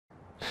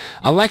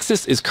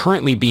Alexis is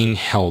currently being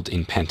held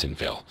in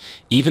Pentonville,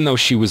 even though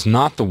she was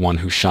not the one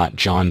who shot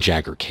John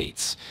Jagger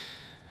Cates.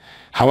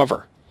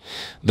 However,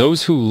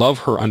 those who love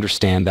her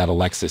understand that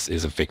Alexis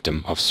is a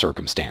victim of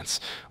circumstance,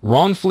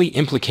 wrongfully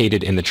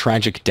implicated in the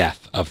tragic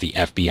death of the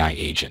FBI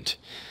agent.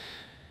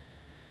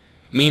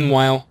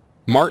 Meanwhile,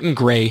 Martin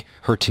Gray,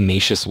 her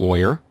tenacious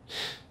lawyer,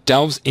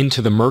 delves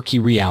into the murky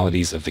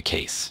realities of the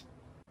case.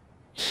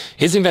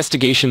 His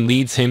investigation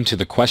leads him to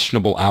the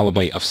questionable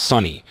alibi of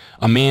Sonny,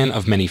 a man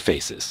of many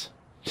faces.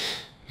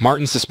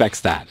 Martin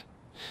suspects that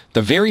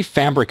the very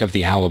fabric of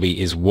the alibi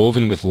is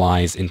woven with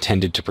lies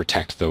intended to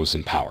protect those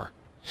in power,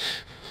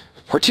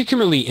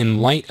 particularly in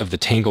light of the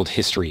tangled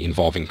history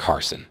involving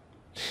Carson.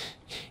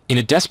 In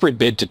a desperate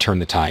bid to turn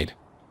the tide,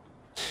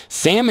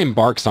 Sam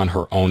embarks on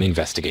her own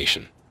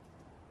investigation.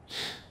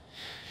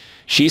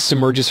 She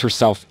submerges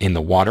herself in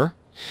the water,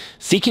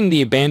 seeking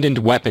the abandoned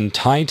weapon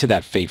tied to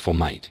that fateful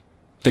night,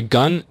 the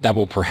gun that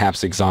will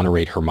perhaps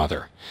exonerate her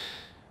mother.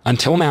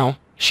 Until now,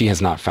 she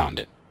has not found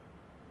it.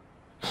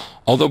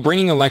 Although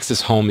bringing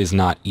Alexis home is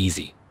not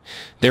easy,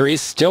 there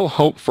is still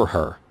hope for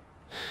her.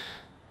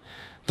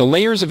 The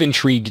layers of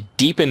intrigue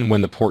deepen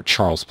when the Port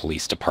Charles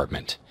Police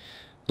Department,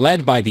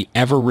 led by the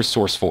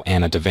ever-resourceful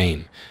Anna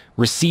Devane,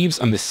 receives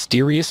a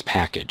mysterious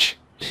package.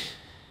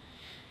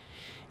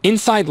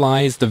 Inside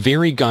lies the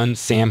very gun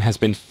Sam has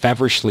been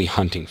feverishly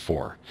hunting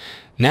for,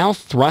 now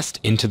thrust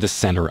into the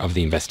center of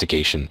the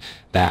investigation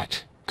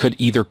that could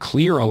either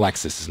clear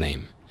Alexis's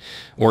name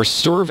or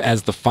serve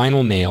as the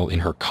final nail in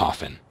her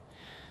coffin.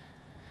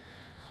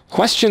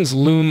 Questions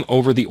loom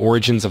over the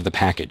origins of the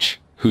package,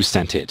 who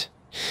sent it,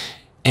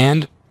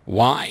 and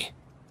why.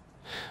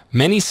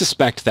 Many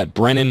suspect that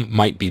Brennan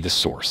might be the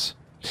source.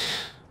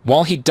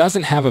 While he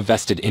doesn't have a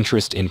vested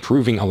interest in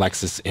proving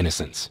Alexis'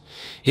 innocence,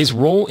 his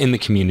role in the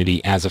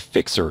community as a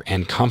fixer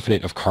and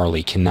confidant of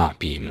Carly cannot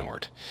be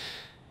ignored.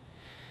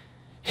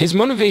 His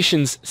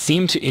motivations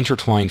seem to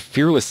intertwine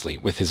fearlessly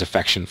with his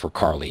affection for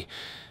Carly.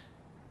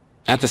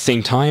 At the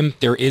same time,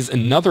 there is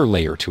another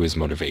layer to his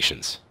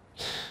motivations.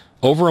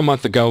 Over a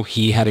month ago,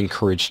 he had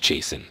encouraged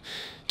Jason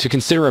to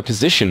consider a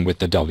position with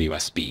the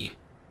WSB.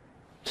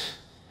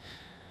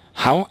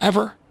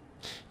 However,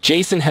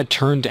 Jason had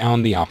turned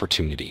down the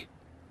opportunity.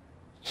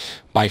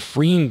 By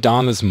freeing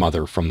Donna's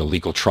mother from the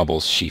legal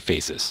troubles she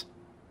faces,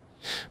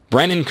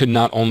 Brennan could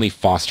not only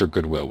foster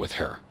goodwill with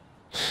her,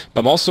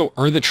 but also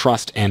earn the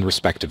trust and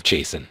respect of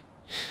Jason.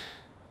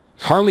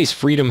 Carly's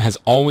freedom has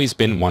always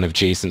been one of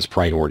Jason's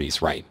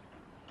priorities, right?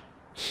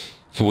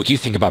 So what do you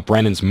think about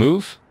Brennan's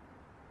move?